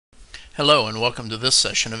Hello and welcome to this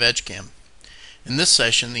session of Edgecam. In this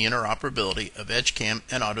session, the interoperability of Edgecam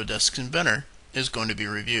and Autodesk Inventor is going to be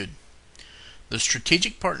reviewed. The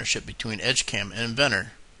strategic partnership between Edgecam and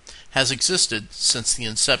Inventor has existed since the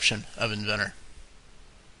inception of Inventor.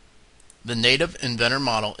 The native Inventor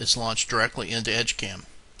model is launched directly into Edgecam.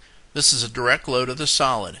 This is a direct load of the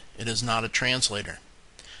solid. It is not a translator.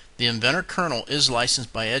 The Inventor kernel is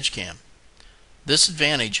licensed by Edgecam. This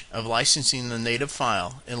advantage of licensing the native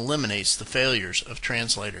file eliminates the failures of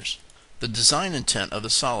translators. The design intent of the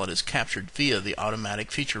solid is captured via the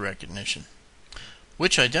automatic feature recognition,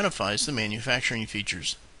 which identifies the manufacturing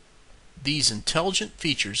features. These intelligent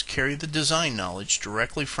features carry the design knowledge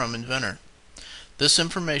directly from Inventor. This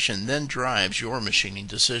information then drives your machining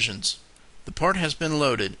decisions. The part has been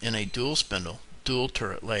loaded in a dual spindle, dual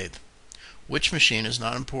turret lathe. Which machine is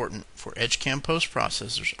not important, for Edgecam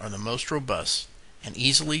post-processors are the most robust and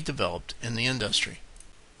easily developed in the industry.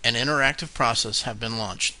 An interactive process has been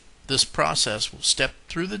launched. This process will step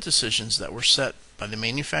through the decisions that were set by the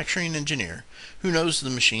manufacturing engineer who knows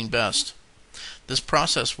the machine best. This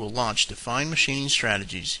process will launch defined machining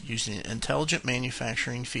strategies using an intelligent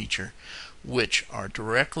manufacturing feature which are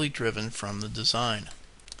directly driven from the design.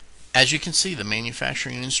 As you can see, the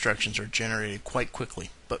manufacturing instructions are generated quite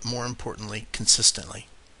quickly, but more importantly, consistently,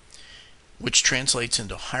 which translates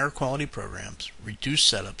into higher quality programs,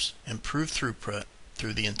 reduced setups, improved throughput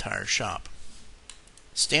through the entire shop.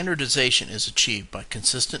 Standardization is achieved by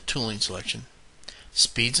consistent tooling selection,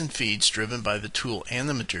 speeds and feeds driven by the tool and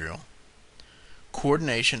the material,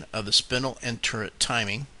 coordination of the spindle and turret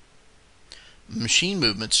timing, machine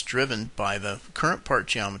movements driven by the current part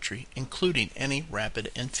geometry, including any rapid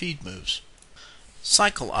and feed moves.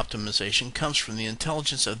 Cycle optimization comes from the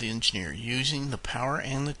intelligence of the engineer using the power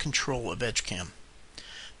and the control of Edgecam.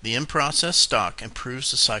 The in-process stock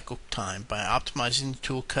improves the cycle time by optimizing the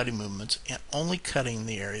tool cutting movements and only cutting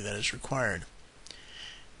the area that is required.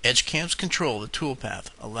 Edgecam's control of the tool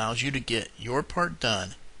path allows you to get your part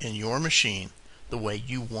done in your machine the way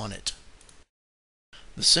you want it.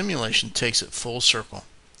 The simulation takes it full circle,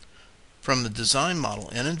 from the design model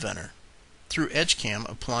in Inventor through Edgecam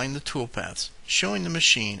applying the tool paths, showing the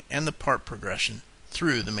machine and the part progression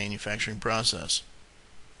through the manufacturing process.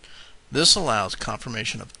 This allows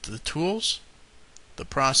confirmation of the tools, the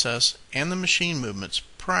process, and the machine movements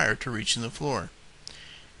prior to reaching the floor.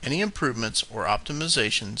 Any improvements or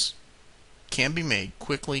optimizations can be made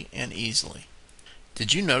quickly and easily.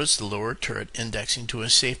 Did you notice the lower turret indexing to a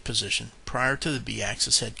safe position prior to the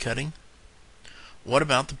B-axis head cutting? What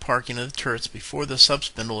about the parking of the turrets before the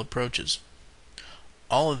subspindle approaches?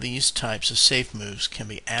 All of these types of safe moves can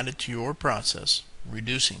be added to your process,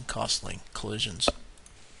 reducing costly collisions.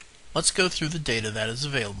 Let's go through the data that is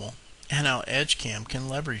available and how Edgecam can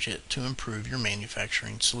leverage it to improve your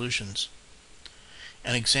manufacturing solutions.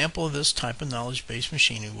 An example of this type of knowledge-based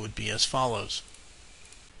machining would be as follows.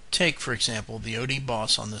 Take, for example, the OD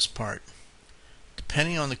boss on this part.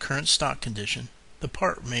 Depending on the current stock condition, the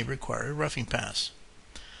part may require a roughing pass.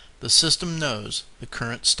 The system knows the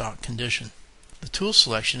current stock condition. The tool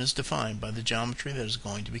selection is defined by the geometry that is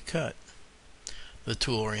going to be cut. The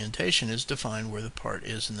tool orientation is defined where the part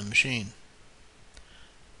is in the machine.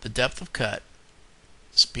 The depth of cut,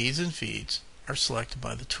 speeds and feeds are selected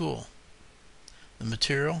by the tool, the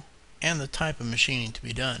material, and the type of machining to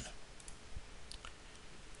be done.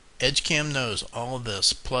 Edgecam knows all of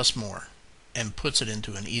this plus more and puts it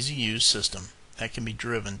into an easy-use system that can be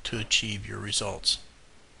driven to achieve your results.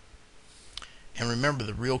 And remember,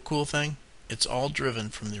 the real cool thing? It's all driven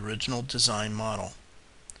from the original design model.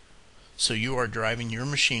 So you are driving your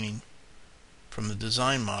machining from the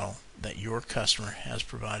design model that your customer has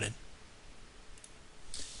provided.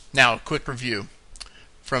 Now, a quick review.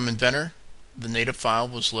 From Inventor, the native file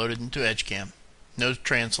was loaded into Edgecam. No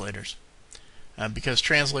translators. Because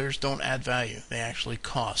translators don't add value, they actually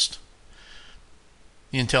cost.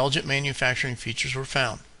 The intelligent manufacturing features were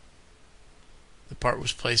found. The part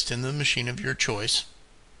was placed in the machine of your choice.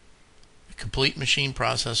 A complete machine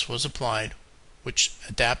process was applied, which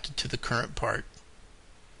adapted to the current part.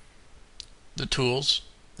 The tools,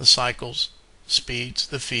 the cycles, the speeds,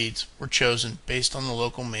 the feeds were chosen based on the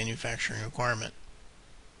local manufacturing requirement.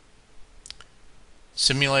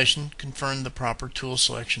 Simulation confirmed the proper tool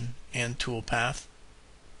selection and tool path.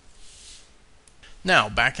 Now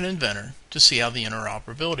back in Inventor to see how the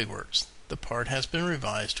interoperability works. The part has been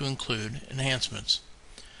revised to include enhancements.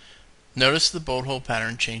 Notice the bolt hole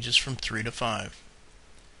pattern changes from 3 to 5.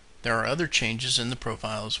 There are other changes in the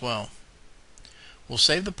profile as well. We'll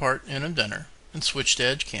save the part in Inventor and switch to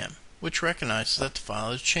Edgecam, which recognizes that the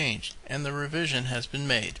file has changed and the revision has been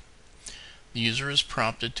made. The user is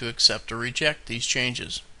prompted to accept or reject these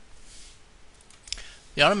changes.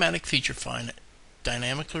 The automatic feature find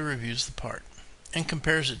dynamically reviews the part and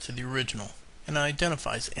compares it to the original and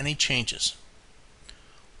identifies any changes.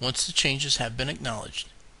 Once the changes have been acknowledged,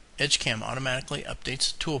 Edgecam automatically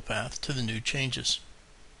updates the toolpath to the new changes.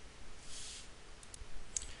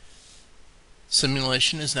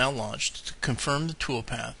 Simulation is now launched to confirm the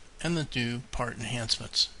toolpath and the new part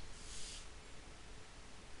enhancements.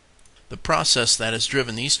 The process that has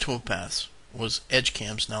driven these toolpaths was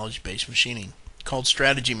Edgecam's knowledge-based machining, called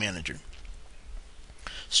Strategy Manager.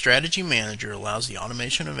 Strategy Manager allows the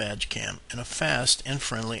automation of Edgecam in a fast and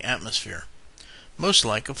friendly atmosphere, most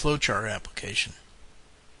like a flowchart application.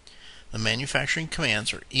 The manufacturing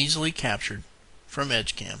commands are easily captured from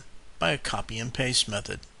Edgecam by a copy and paste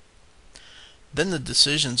method. Then the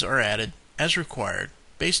decisions are added as required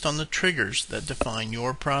based on the triggers that define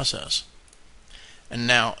your process. And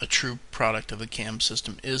now a true product of the CAM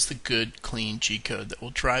system is the good, clean G-code that will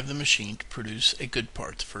drive the machine to produce a good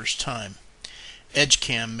part the first time.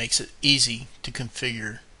 Edgecam makes it easy to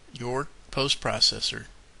configure your post-processor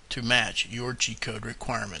to match your G-code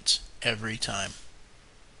requirements every time.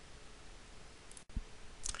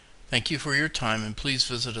 Thank you for your time, and please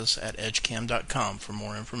visit us at edgecam.com for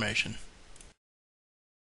more information.